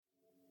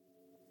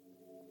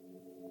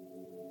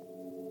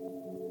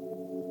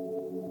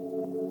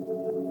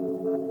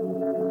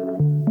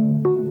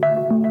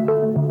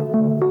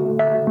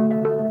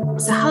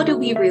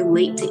we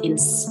relate to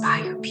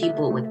inspire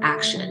people with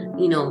action?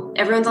 You know,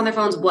 everyone's on their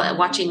phones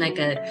watching like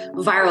a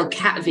viral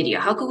cat video.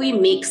 How could we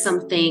make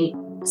something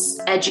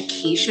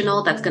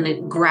educational that's going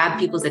to grab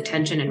people's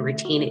attention and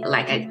retain it,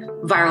 like a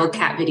viral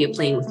cat video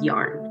playing with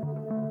yarn?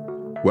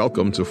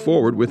 Welcome to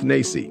Forward with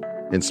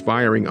NACY,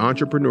 Inspiring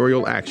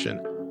Entrepreneurial Action,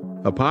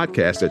 a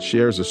podcast that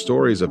shares the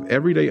stories of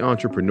everyday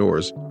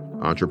entrepreneurs,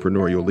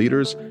 entrepreneurial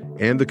leaders,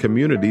 and the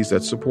communities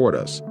that support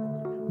us.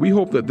 We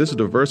hope that this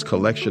diverse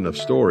collection of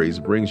stories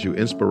brings you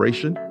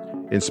inspiration,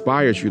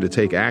 inspires you to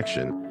take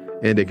action,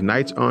 and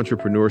ignites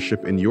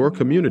entrepreneurship in your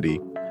community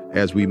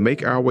as we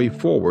make our way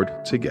forward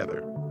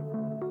together.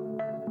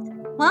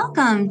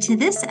 Welcome to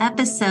this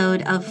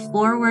episode of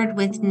Forward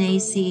with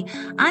NACY.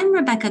 I'm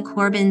Rebecca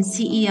Corbin,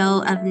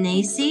 CEO of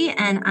NACY,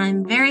 and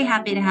I'm very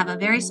happy to have a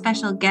very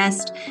special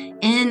guest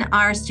in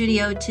our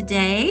studio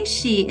today.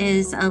 She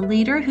is a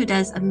leader who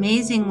does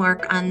amazing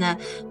work on the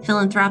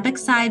philanthropic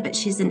side, but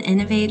she's an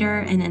innovator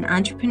and an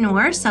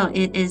entrepreneur. So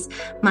it is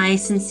my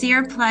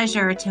sincere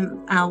pleasure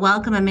to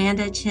welcome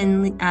Amanda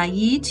Chin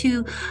Yi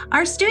to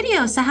our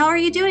studio. So how are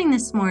you doing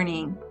this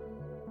morning?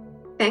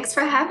 Thanks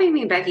for having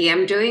me, Becky.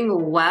 I'm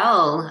doing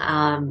well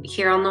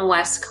here on the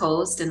West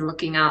Coast and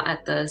looking out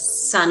at the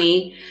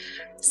sunny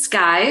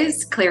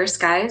skies, clear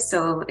skies.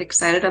 So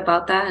excited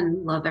about that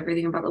and love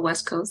everything about the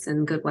West Coast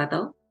and good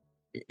weather.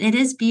 It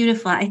is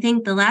beautiful. I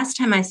think the last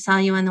time I saw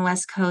you on the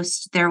West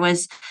Coast, there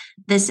was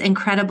this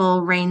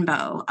incredible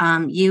rainbow.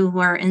 You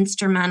were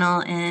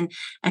instrumental in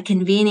a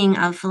convening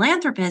of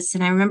philanthropists.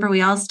 And I remember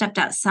we all stepped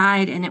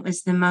outside and it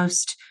was the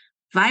most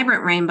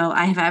vibrant rainbow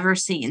I have ever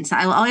seen. So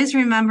I will always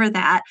remember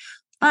that.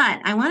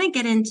 But I want to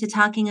get into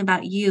talking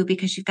about you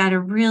because you've got a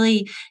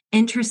really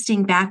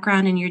interesting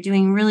background and you're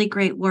doing really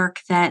great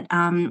work that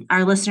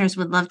our listeners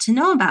would love to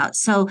know about.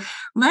 So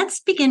let's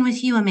begin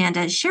with you,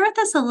 Amanda. Share with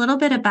us a little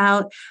bit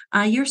about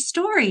your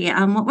story.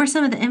 What were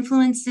some of the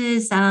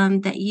influences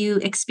that you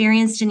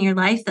experienced in your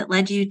life that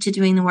led you to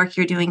doing the work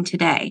you're doing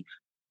today?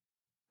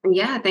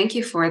 Yeah, thank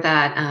you for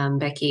that,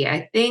 Becky.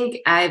 I think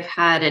I've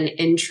had an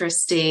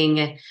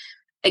interesting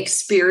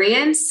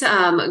experience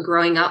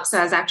growing up. So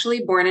I was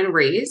actually born and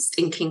raised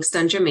in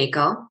Kingston,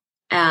 Jamaica,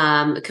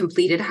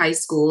 completed high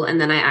school. And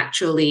then I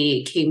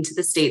actually came to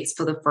the States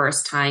for the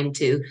first time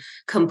to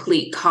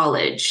complete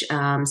college.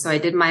 So I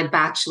did my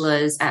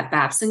bachelor's at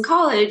Babson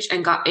College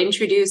and got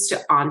introduced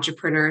to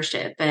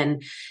entrepreneurship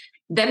and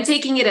them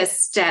taking it a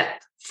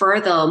step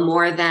further,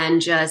 more than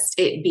just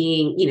it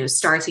being,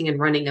 starting and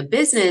running a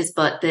business,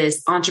 but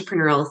this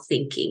entrepreneurial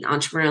thinking,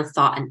 entrepreneurial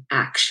thought and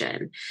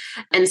action.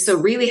 And so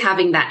really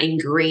having that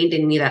ingrained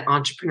in me, that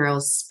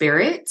entrepreneurial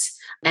spirit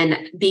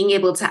and being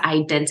able to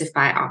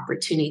identify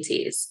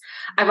opportunities.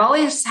 I've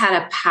always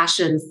had a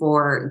passion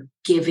for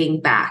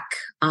giving back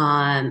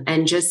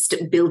and just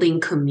building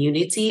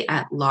community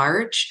at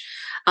large.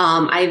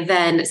 I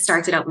then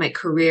started out my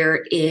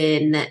career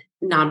in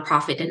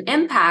nonprofit and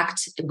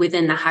impact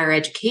within the higher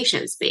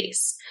education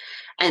space.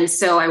 And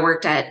so I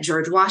worked at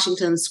George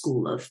Washington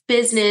School of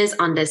Business,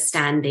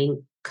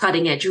 understanding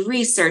cutting edge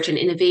research and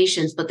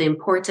innovations, but the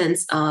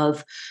importance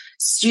of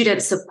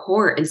student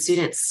support and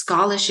student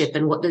scholarship.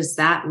 And what does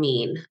that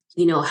mean?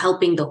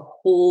 Helping the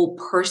whole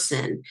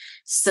person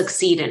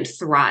succeed and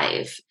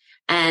thrive.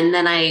 And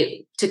then I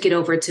took it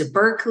over to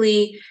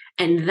Berkeley,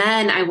 and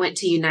then I went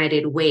to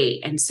United Way.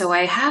 And so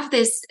I have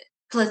this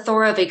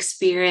plethora of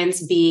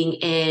experience being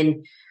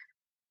in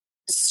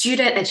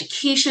student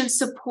education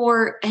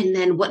support. And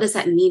then what does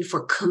that mean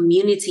for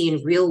community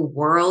and real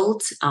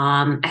world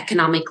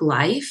economic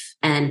life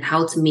and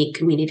how to make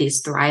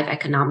communities thrive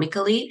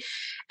economically,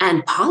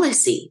 and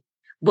policy.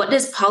 What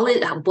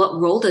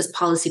role does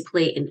policy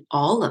play in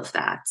all of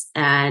that?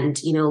 And,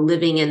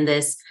 living in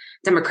this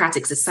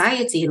democratic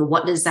society, and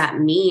what does that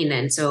mean?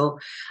 And so,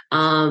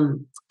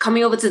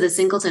 coming over to the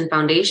Singleton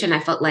Foundation, I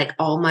felt like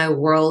all my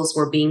worlds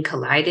were being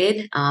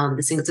collided.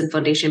 The Singleton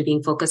Foundation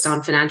being focused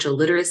on financial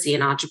literacy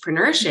and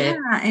entrepreneurship.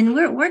 Yeah, and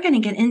we're going to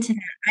get into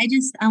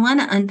that. I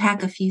want to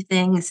unpack a few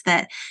things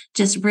that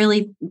just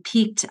really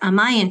piqued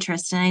my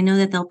interest, and I know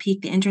that they'll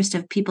pique the interest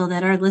of people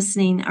that are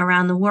listening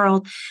around the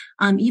world.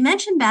 You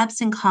mentioned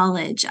Babson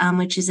College,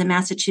 which is in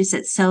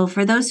Massachusetts. So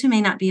for those who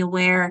may not be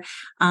aware,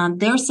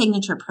 their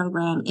signature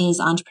program is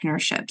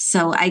entrepreneurship.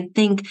 So I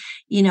think,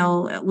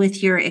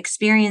 with your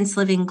experience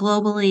living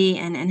globally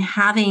and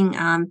having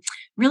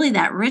really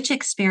that rich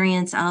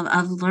experience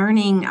of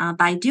learning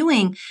by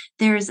doing,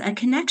 there's a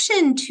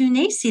connection to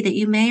NACY that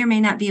you may or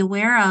may not be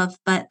aware of,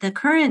 but the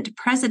current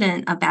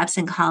president of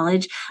Babson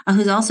College,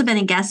 who's also been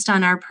a guest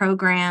on our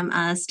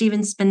program,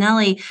 Stephen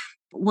Spinelli,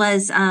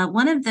 was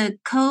one of the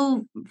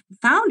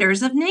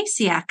co-founders of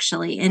NACY,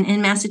 actually,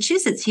 in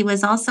Massachusetts. He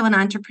was also an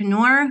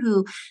entrepreneur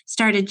who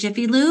started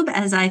Jiffy Lube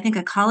as, I think,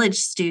 a college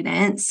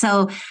student.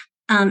 So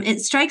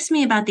it strikes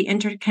me about the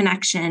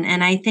interconnection.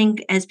 And I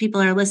think as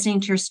people are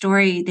listening to your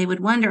story, they would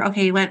wonder,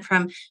 okay, you went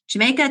from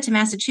Jamaica to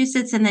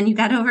Massachusetts, and then you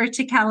got over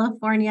to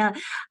California,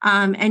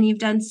 and you've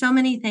done so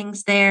many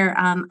things there.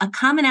 A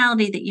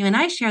commonality that you and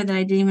I share that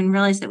I didn't even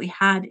realize that we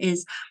had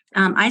is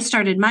I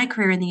started my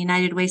career in the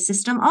United Way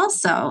system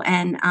also,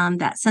 and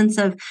that sense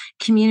of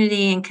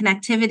community and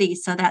connectivity.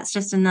 So that's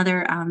just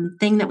another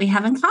thing that we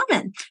have in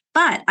common.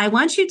 But I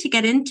want you to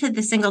get into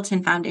the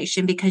Singleton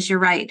Foundation because you're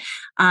right.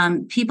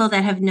 People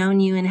that have known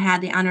you and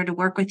had the honor to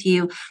work with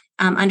you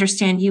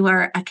understand you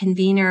are a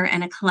convener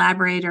and a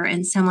collaborator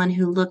and someone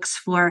who looks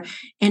for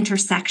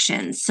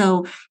intersections.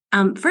 So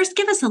first,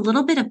 give us a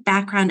little bit of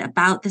background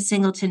about the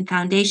Singleton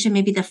Foundation,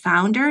 maybe the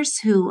founders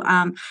who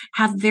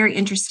have very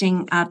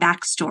interesting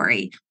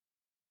backstory.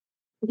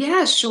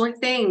 Yeah, sure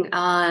thing.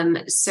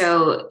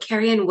 So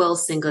Carrie and Will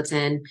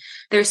Singleton,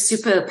 they're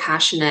super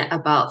passionate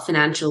about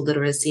financial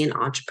literacy and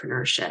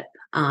entrepreneurship,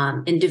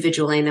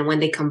 individually. And then when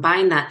they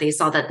combine that, they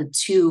saw that the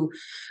two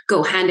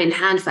go hand in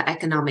hand for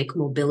economic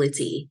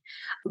mobility.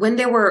 When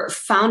they were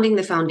founding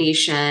the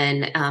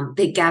foundation,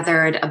 they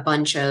gathered a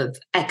bunch of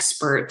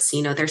experts.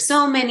 There's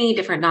so many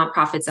different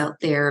nonprofits out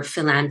there,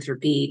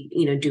 philanthropy,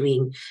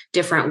 doing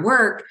different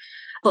work.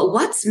 But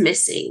what's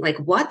missing? Like,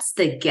 what's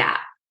the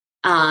gap?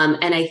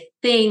 And I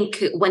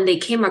think when they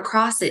came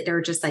across it, they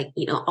were just like,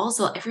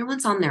 also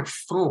everyone's on their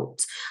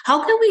phones.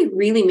 How can we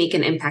really make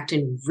an impact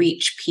and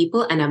reach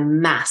people and a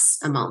mass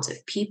amount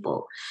of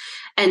people?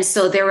 And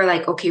so they were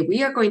like, okay,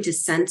 we are going to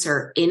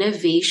center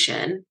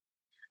innovation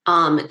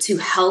to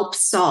help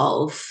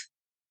solve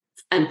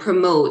and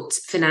promote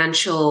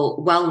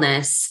financial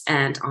wellness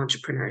and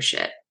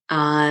entrepreneurship.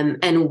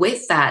 And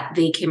with that,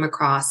 they came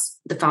across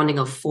the founding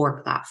of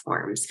 4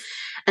 platforms.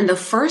 And the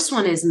first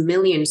one is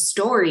Million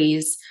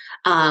Stories,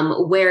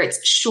 where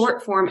it's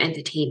short form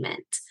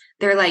entertainment.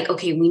 They're like,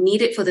 okay, we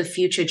need it for the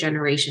future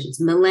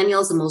generations.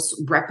 Millennials, the most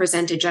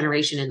represented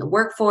generation in the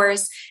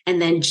workforce,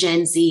 and then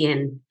Gen Z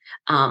and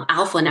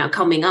Alpha now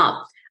coming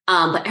up.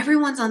 But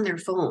everyone's on their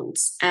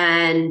phones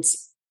and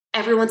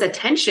everyone's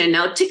attention.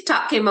 Now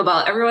TikTok came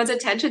about. Everyone's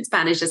attention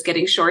span is just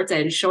getting shorter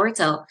and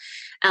shorter.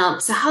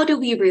 So how do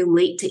we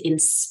relate to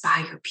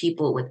inspire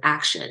people with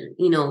action?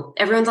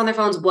 Everyone's on their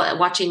phones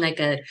watching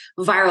like a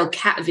viral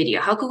cat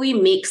video. How can we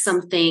make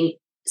something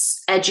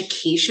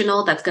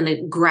educational that's going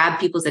to grab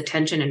people's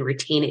attention and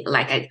retain it,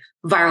 like a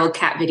viral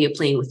cat video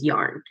playing with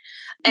yarn?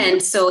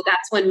 And so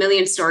that's when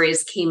Million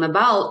Stories came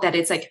about, that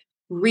it's like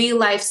real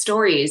life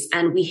stories.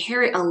 And we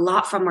hear it a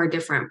lot from our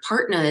different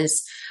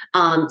partners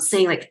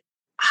saying like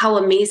how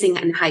amazing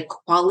and high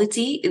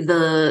quality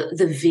the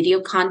video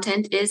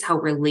content is, how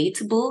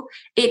relatable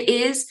it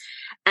is.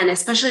 And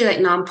especially like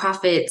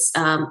nonprofits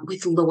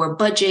with lower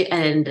budget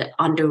and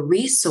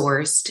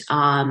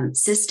under-resourced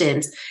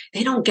systems,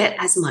 they don't get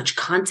as much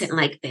content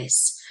like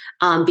this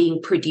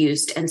being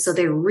produced. And so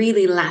they're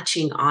really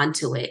latching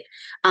onto it.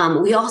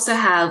 We also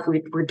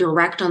we're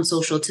direct on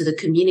social to the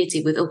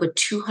community with over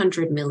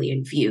 200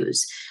 million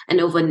views and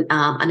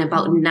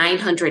about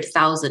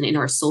 900,000 in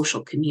our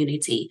social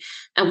community.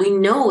 And we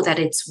know that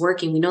it's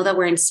working. We know that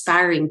we're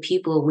inspiring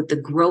people with the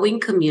growing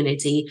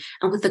community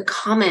and with the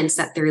comments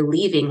that they're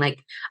leaving. Like,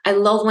 I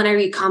love when I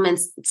read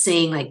comments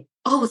saying like,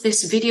 oh,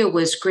 this video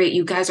was great.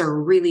 You guys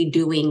are really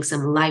doing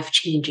some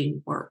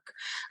life-changing work.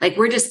 Like,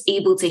 we're just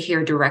able to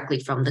hear directly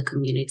from the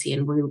community,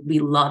 and we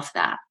love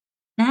that.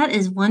 That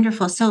is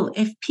wonderful. So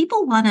if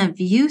people want to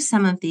view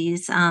some of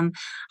these,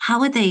 how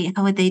would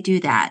they do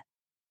that?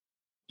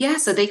 Yeah,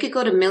 so they could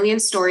go to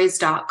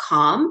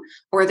millionstories.com,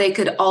 or they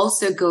could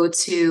also go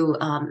to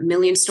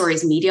Million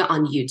Stories Media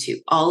on YouTube.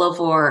 All of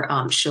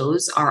our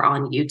shows are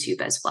on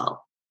YouTube as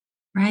well.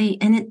 Right.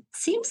 And it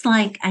seems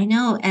like, I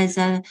know as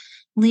a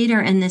leader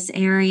in this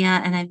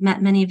area, and I've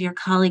met many of your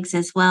colleagues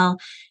as well,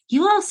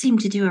 you all seem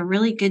to do a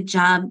really good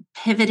job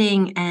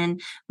pivoting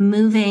and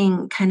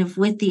moving kind of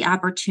with the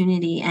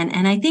opportunity.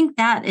 And I think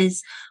that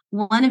is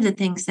one of the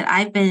things that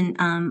I've been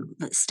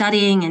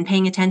studying and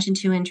paying attention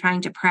to and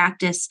trying to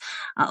practice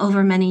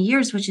over many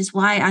years, which is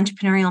why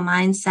entrepreneurial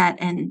mindset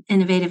and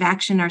innovative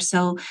action are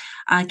so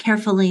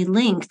carefully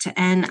linked.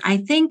 And I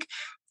think,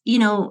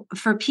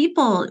 for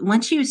people,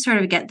 once you sort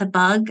of get the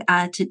bug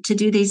to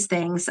do these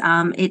things,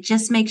 it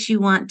just makes you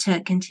want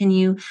to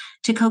continue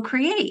to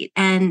co-create.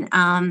 And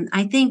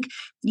I think,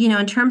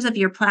 in terms of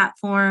your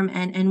platform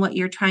and what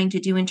you're trying to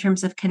do in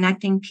terms of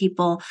connecting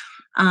people,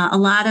 a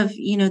lot of,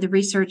 the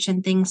research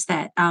and things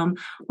that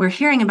we're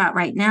hearing about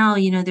right now,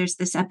 there's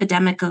this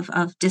epidemic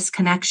of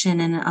disconnection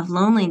and of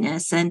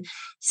loneliness. And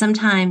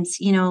sometimes,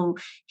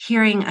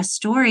 hearing a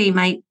story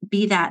might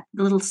be that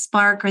little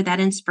spark or that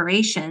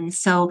inspiration.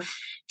 So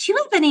do you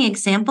have any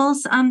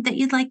examples that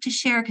you'd like to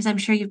share? Because I'm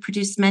sure you've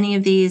produced many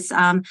of these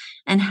and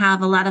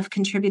have a lot of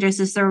contributors.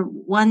 Is there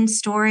one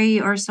story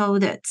or so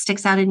that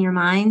sticks out in your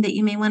mind that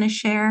you may want to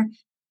share?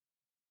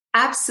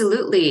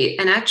 Absolutely.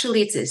 And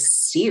actually, it's a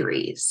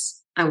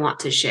series I want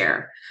to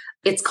share.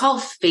 It's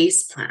called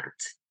Faceplant.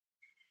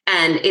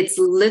 And it's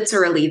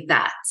literally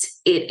that.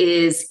 It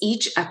is,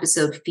 each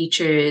episode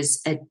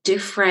features a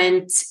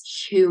different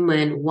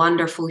human,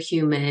 wonderful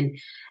human.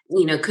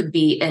 Could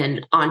be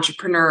an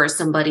entrepreneur or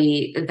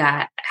somebody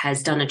that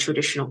has done a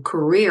traditional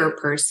career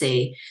per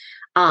se,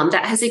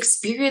 that has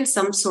experienced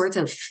some sort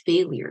of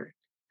failure,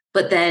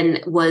 but then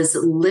was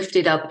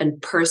lifted up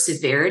and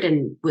persevered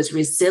and was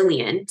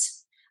resilient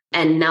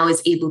and now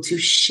is able to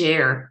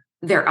share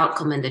their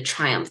outcome and the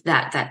triumph,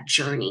 that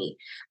journey.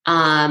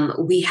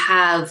 We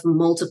have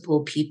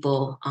multiple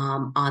people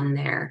on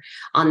there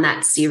on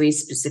that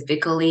series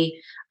specifically.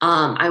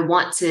 I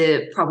want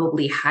to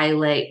probably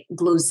highlight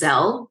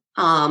Glozell,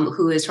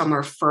 who is from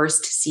our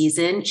first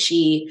season.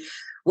 She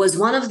was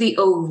one of the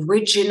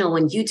original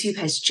when YouTube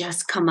has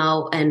just come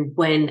out, and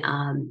when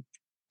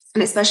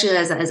and especially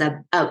as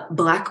a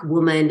Black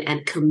woman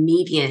and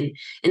comedian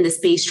in the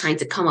space trying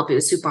to come up, it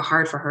was super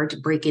hard for her to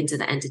break into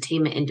the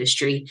entertainment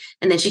industry.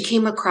 And then she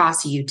came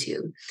across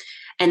YouTube.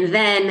 And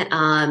then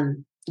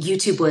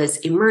YouTube was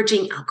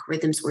emerging,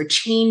 algorithms were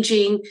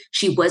changing.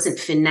 She wasn't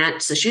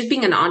financed. So she was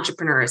being an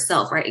entrepreneur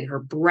herself, right? Her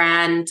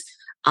brand,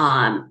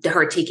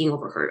 her taking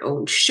over her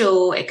own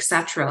show,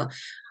 etc.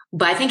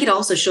 But I think it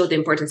also showed the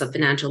importance of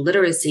financial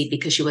literacy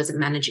because she wasn't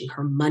managing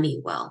her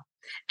money well.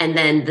 And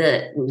then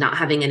the not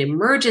having an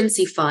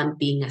emergency fund,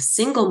 being a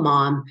single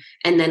mom,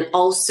 and then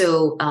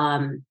also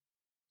not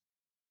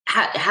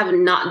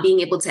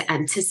being able to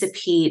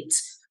anticipate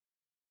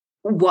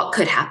what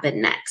could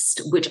happen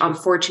next, which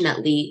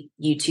unfortunately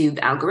YouTube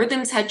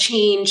algorithms had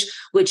changed,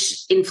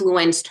 which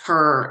influenced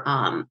her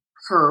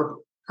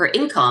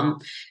income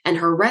and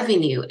her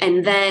revenue.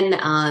 And then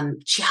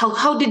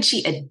how did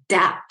she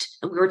adapt?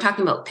 We were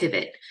talking about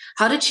pivot.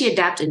 How did she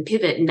adapt and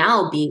pivot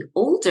now being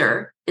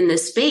older in the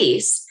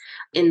space,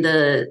 in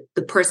the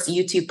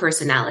YouTube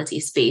personality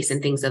space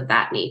and things of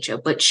that nature?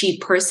 But she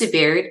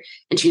persevered,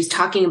 and she was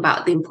talking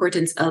about the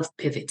importance of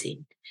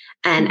pivoting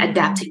and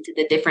adapting to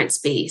the different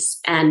space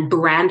and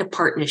brand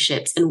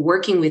partnerships and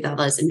working with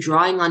others and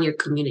drawing on your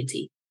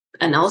community,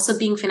 and also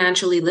being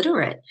financially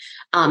literate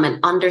and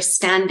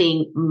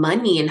understanding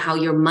money and how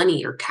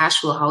your cash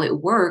flow, how it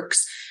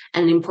works,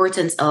 and the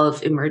importance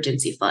of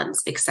emergency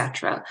funds,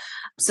 etc.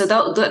 So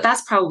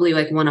that's probably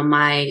like one of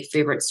my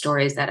favorite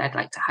stories that I'd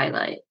like to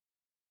highlight.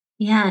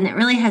 Yeah, and it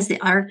really has the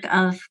arc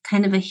of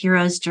kind of a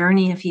hero's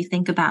journey if you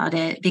think about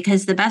it,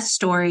 because the best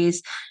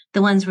stories,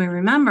 the ones we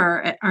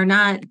remember, are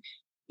not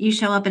you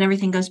show up and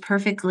everything goes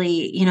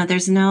perfectly.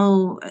 There's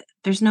no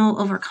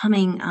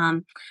overcoming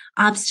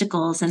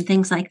obstacles and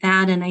things like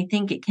that. And I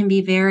think it can be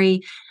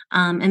very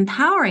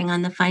empowering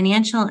on the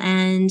financial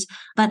end,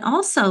 but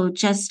also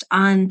just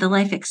on the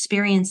life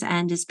experience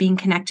end, is being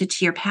connected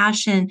to your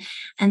passion,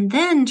 and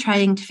then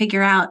trying to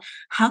figure out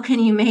how can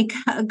you make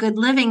a good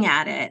living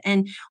at it,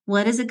 and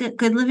what does a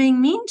good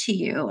living mean to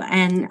you.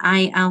 And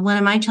one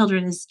of my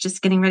children is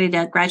just getting ready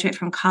to graduate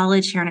from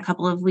college here in a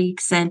couple of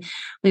weeks, and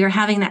we were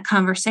having that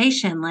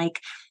conversation,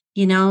 like,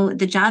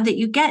 the job that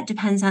you get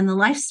depends on the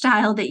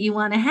lifestyle that you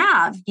want to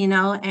have,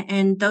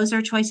 and those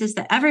are choices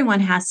that everyone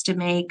has to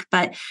make.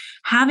 But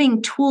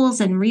having tools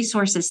and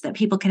resources that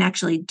people can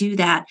actually do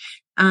that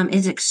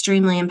is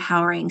extremely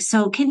empowering.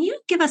 So can you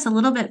give us a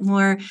little bit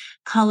more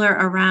color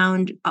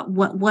around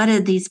what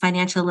are these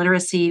financial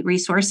literacy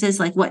resources?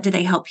 Like, what do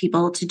they help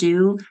people to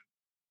do?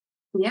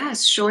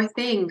 Yes, sure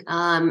thing.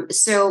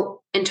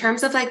 So in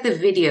terms of like the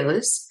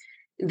videos,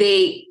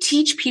 they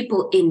teach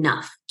people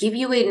enough, give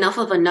you enough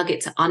of a nugget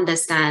to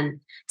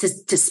understand,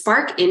 to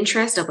spark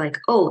interest of like,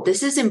 oh,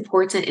 this is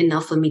important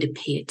enough for me to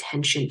pay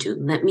attention to.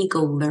 Let me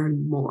go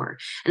learn more.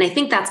 And I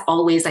think that's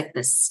always like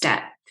the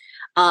step.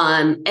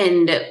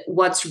 And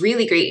what's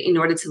really great, in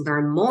order to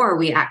learn more,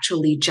 we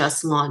actually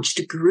just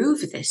launched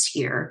Groove this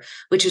year,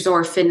 which is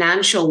our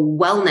financial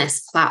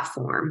wellness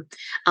platform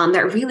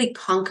that really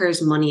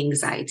conquers money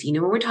anxiety.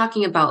 When we're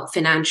talking about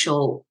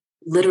financial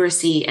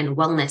literacy and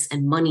wellness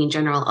and money in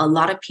general, a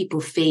lot of people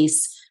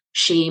face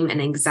shame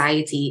and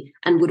anxiety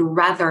and would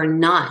rather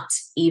not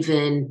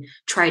even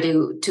try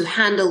to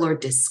handle or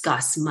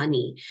discuss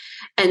money.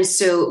 And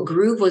so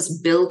Groove was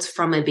built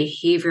from a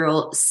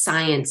behavioral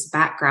science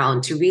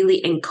background to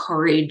really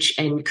encourage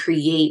and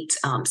create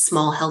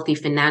small, healthy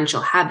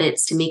financial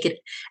habits to make it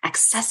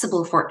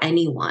accessible for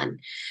anyone.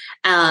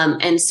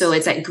 And so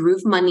it's at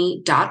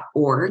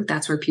groovemoney.org.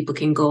 That's where people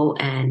can go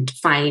and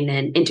find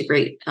and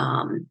integrate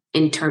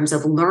in terms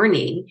of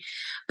learning.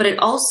 But it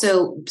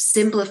also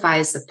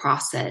simplifies the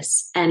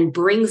process and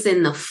brings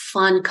in the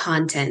fun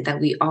content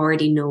that we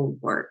already know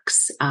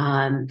works.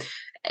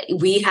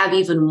 We have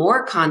even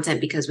more content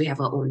because we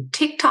have our own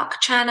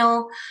TikTok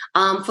channel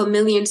for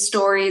Million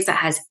Stories that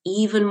has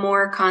even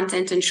more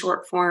content and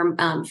short form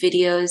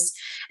videos.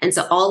 And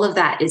so all of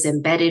that is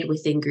embedded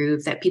within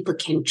Groove that people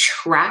can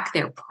track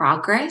their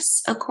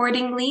progress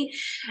accordingly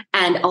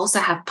and also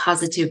have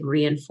positive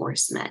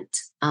reinforcement.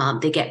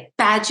 They get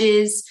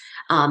badges.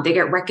 They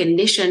get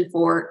recognition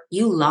for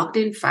you logged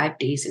in 5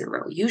 days in a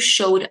row. You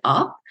showed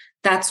up.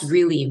 That's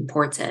really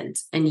important.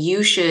 And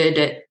you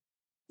should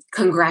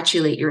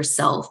congratulate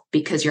yourself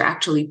because you're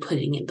actually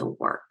putting in the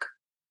work.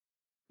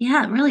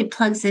 Yeah, it really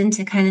plugs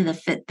into kind of the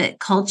Fitbit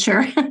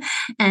culture.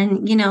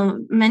 And,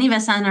 many of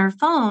us on our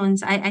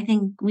phones, I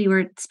think we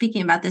were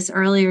speaking about this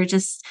earlier,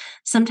 just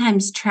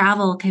sometimes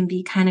travel can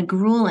be kind of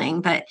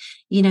grueling, but,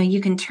 you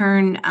can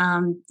turn,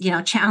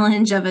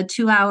 challenge of a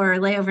 2-hour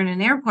layover in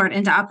an airport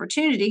into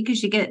opportunity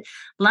because you get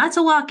lots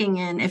of walking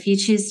in if you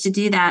choose to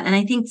do that. And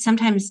I think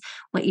sometimes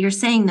what you're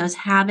saying, those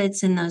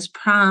habits and those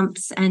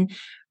prompts and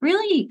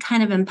really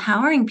kind of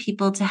empowering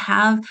people to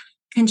have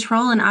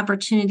control and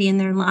opportunity in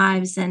their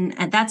lives. And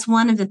that's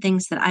one of the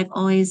things that I've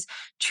always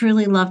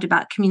truly loved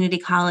about community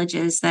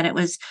colleges, that it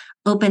was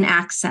open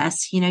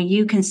access.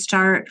 You can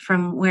start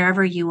from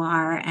wherever you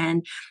are.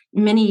 And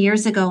many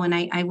years ago, when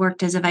I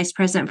worked as a vice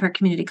president for a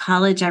community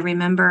college, I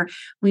remember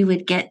we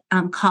would get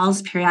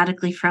calls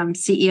periodically from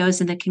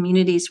CEOs in the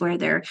communities where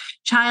their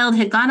child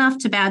had gone off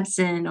to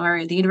Babson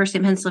or the University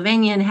of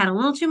Pennsylvania and had a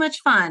little too much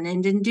fun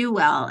and didn't do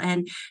well.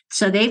 And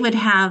so they would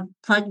have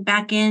plugged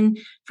back in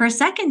for a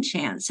second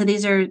chance. So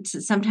these are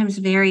sometimes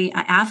very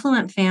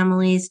affluent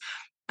families.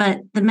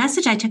 But the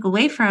message I took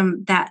away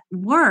from that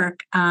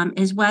work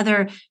is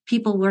whether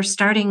people were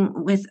starting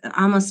with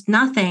almost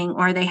nothing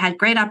or they had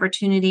great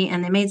opportunity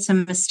and they made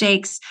some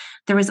mistakes,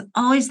 there was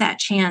always that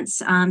chance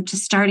to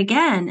start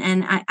again.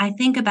 And I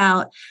think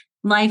about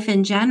life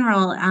in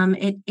general.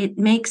 It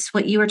makes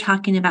what you were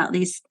talking about,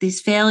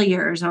 these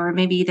failures or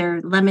maybe their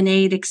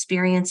lemonade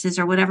experiences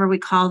or whatever we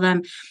call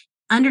them,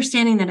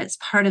 understanding that it's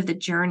part of the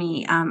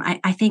journey,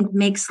 I think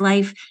makes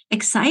life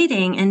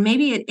exciting. And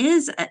maybe it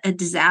is a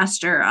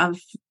disaster of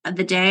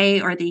the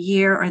day or the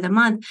year or the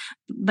month,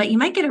 but you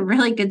might get a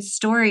really good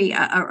story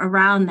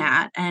around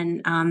that.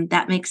 And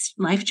that makes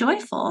life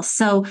joyful.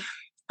 So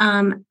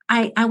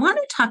I want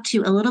to talk to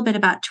you a little bit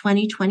about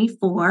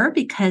 2024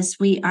 because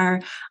we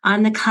are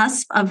on the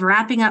cusp of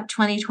wrapping up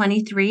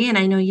 2023. And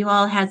I know you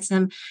all had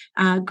some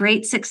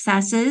great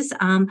successes.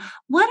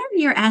 What are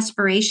your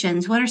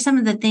aspirations? What are some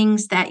of the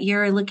things that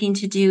you're looking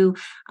to do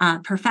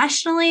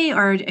professionally?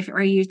 Or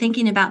are you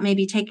thinking about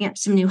maybe taking up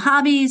some new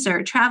hobbies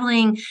or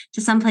traveling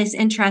to someplace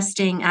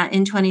interesting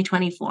in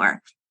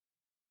 2024?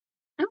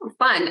 Oh,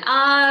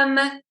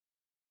 fun.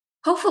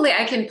 Hopefully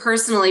I can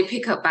personally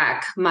pick up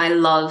back my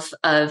love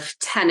of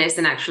tennis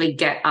and actually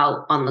get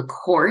out on the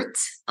court.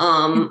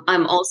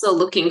 I'm also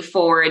looking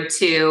forward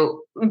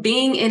to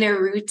being in a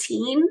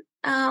routine,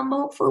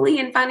 hopefully,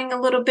 and finding a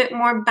little bit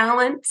more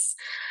balance.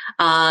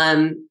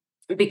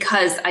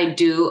 Because I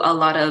do a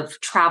lot of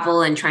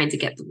travel and trying to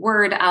get the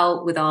word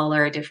out with all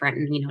our different,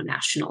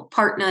 national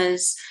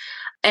partners.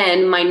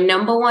 And my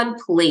number one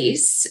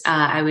place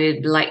I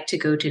would like to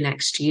go to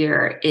next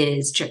year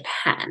is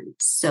Japan.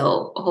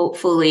 So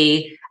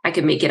hopefully I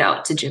can make it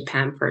out to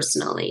Japan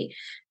personally.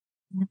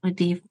 That would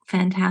be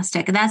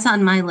fantastic. That's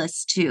on my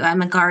list too.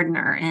 I'm a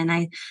gardener and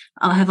I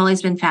have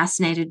always been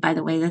fascinated by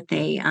the way that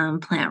they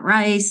plant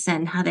rice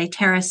and how they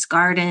terrace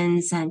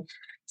gardens. And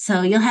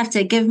so you'll have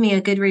to give me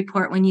a good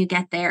report when you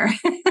get there.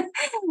 For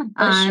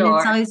And it's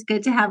sure. always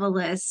good to have a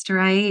list,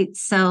 right?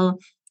 So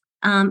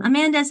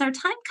Amanda, as our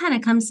time kind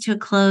of comes to a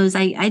close,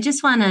 I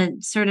just want to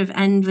sort of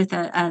end with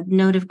a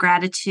note of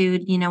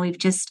gratitude. We've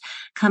just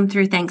come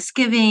through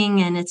Thanksgiving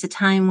and it's a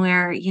time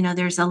where,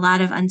 there's a lot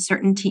of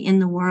uncertainty in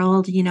the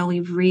world.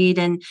 We've read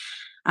and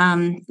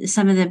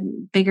some of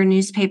the bigger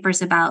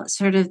newspapers about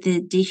sort of the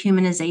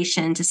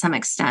dehumanization to some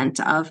extent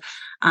of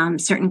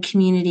certain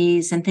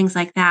communities and things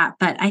like that.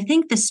 But I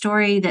think the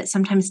story that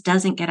sometimes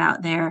doesn't get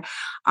out there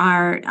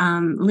are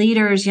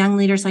leaders, young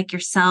leaders like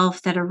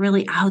yourself that are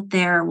really out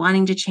there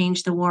wanting to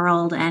change the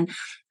world. And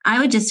I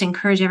would just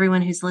encourage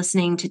everyone who's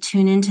listening to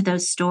tune into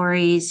those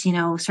stories,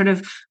 sort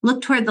of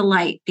look toward the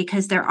light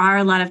because there are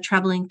a lot of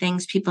troubling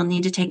things. People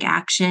need to take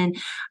action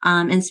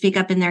and speak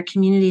up in their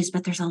communities,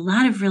 but there's a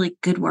lot of really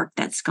good work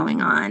that's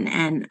going on.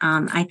 And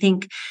I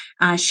think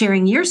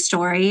sharing your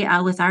story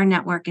with our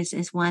network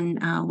is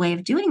one way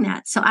of doing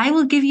that. So I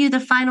will give you the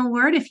final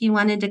word if you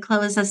wanted to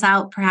close us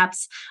out,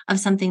 perhaps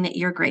of something that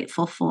you're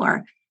grateful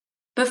for.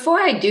 Before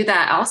I do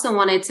that, I also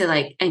wanted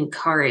to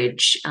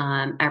encourage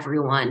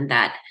everyone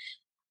that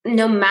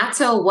no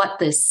matter what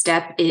the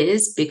step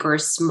is, big or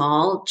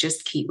small,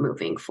 just keep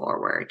moving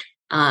forward.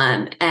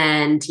 And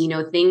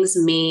things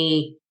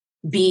may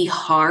be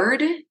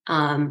hard,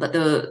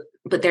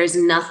 but there's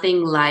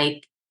nothing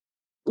like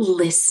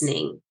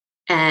listening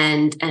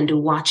and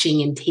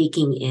watching and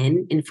taking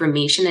in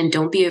information. And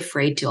don't be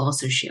afraid to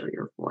also share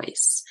your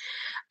voice.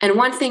 And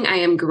one thing I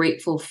am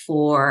grateful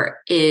for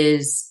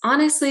is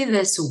honestly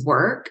this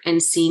work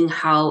and seeing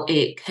how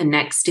it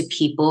connects to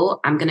people.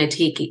 I'm going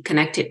to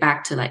connect it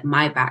back to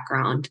my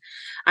background.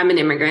 I'm an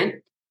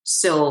immigrant.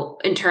 So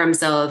in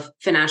terms of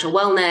financial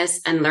wellness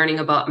and learning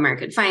about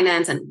American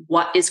finance and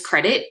what is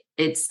credit,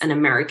 it's an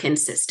American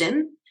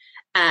system.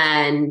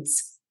 And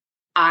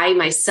I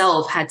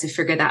myself had to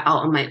figure that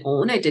out on my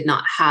own. I did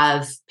not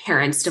have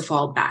parents to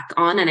fall back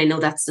on. And I know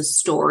that's the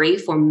story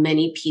for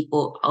many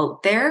people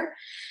out there.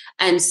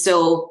 And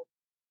so,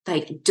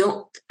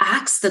 don't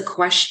ask the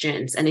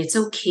questions. And it's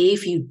okay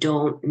if you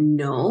don't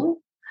know.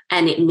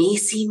 And it may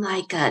seem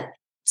like a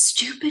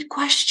stupid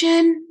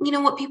question. You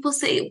know what people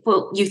say?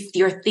 Well,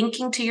 you're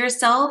thinking to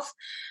yourself,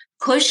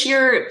 push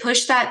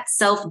that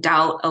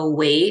self-doubt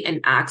away and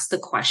ask the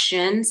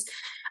questions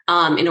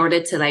in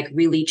order to like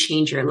really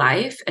change your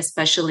life,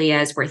 especially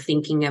as we're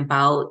thinking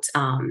about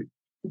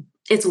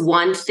it's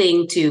one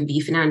thing to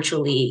be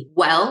financially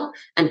well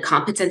and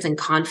competent and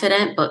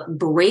confident, but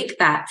break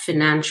that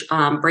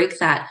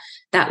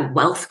that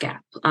wealth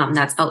gap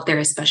that's out there,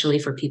 especially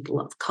for people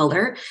of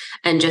color,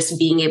 and just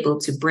being able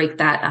to break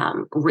that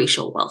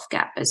racial wealth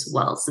gap as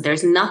well. So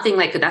there's nothing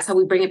like that's how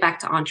we bring it back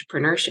to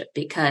entrepreneurship,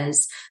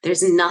 because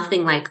there's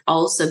nothing like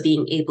also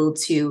being able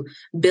to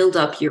build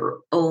up your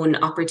own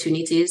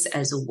opportunities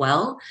as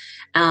well,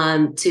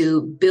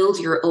 to build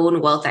your own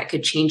wealth that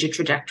could change a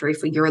trajectory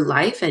for your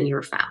life and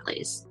your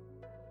families.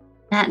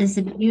 That is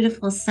a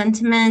beautiful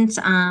sentiment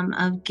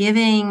of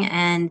giving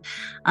and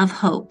of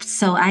hope.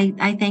 So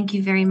I thank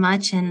you very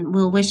much, and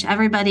we'll wish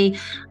everybody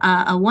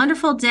a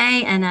wonderful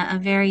day and a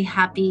very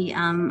happy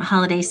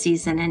holiday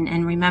season.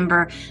 And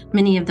remember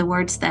many of the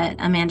words that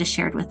Amanda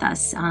shared with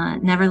us.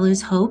 Never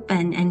lose hope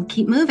and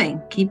keep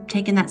moving. Keep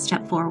taking that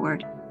step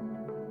forward.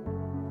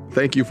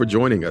 Thank you for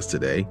joining us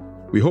today.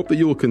 We hope that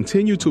you will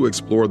continue to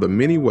explore the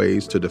many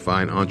ways to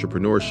define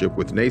entrepreneurship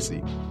with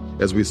NACCE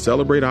as we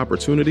celebrate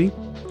opportunity,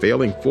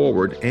 failing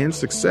forward, and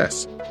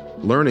success,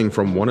 learning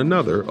from one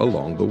another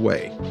along the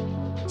way.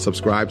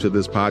 Subscribe to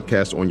this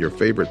podcast on your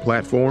favorite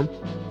platform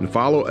and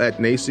follow at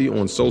NACCE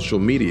on social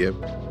media,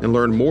 and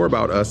learn more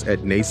about us at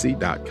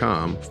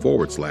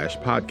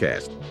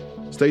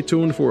nacce.com/podcast. Stay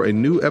tuned for a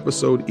new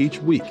episode each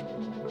week.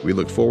 We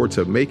look forward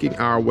to making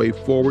our way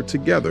forward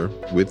together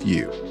with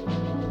you.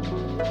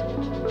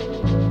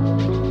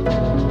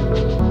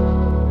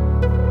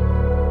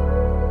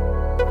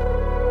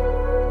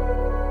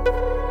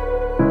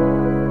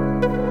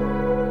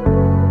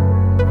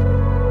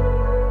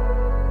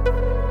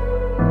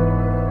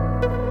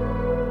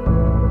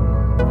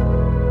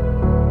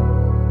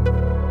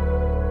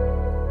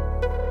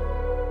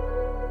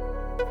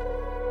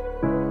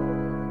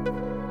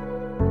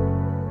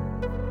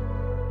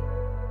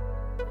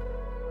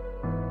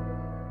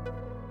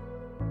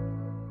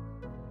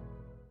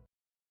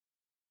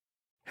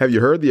 Have you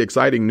heard the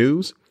exciting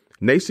news?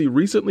 NACCE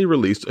recently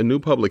released a new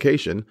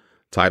publication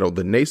titled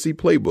The NACCE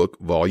Playbook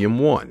Volume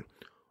 1,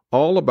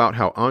 all about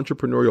how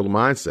entrepreneurial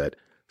mindset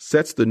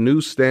sets the new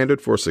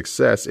standard for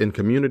success in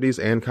communities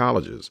and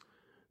colleges.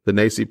 The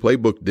NACCE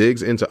Playbook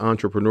digs into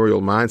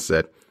entrepreneurial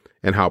mindset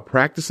and how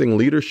practicing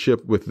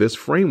leadership with this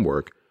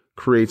framework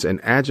creates an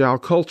agile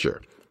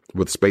culture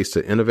with space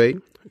to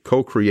innovate,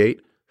 co-create,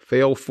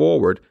 fail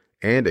forward,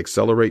 and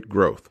accelerate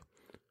growth.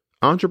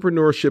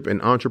 Entrepreneurship and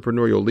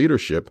entrepreneurial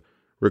leadership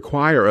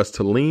require us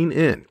to lean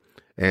in,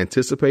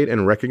 anticipate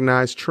and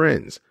recognize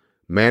trends,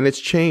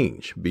 manage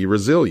change, be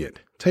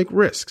resilient, take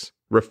risks,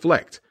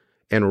 reflect,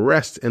 and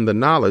rest in the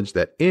knowledge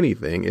that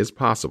anything is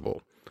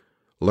possible.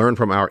 Learn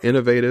from our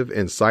innovative,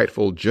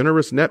 insightful,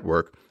 generous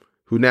network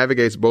who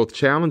navigates both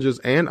challenges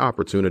and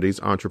opportunities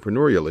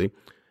entrepreneurially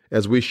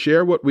as we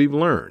share what we've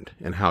learned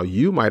and how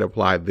you might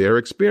apply their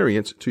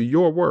experience to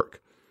your work.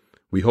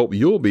 We hope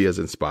you'll be as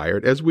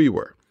inspired as we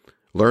were.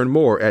 Learn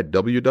more at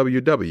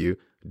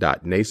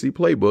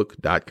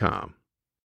www.nacceplaybook.com.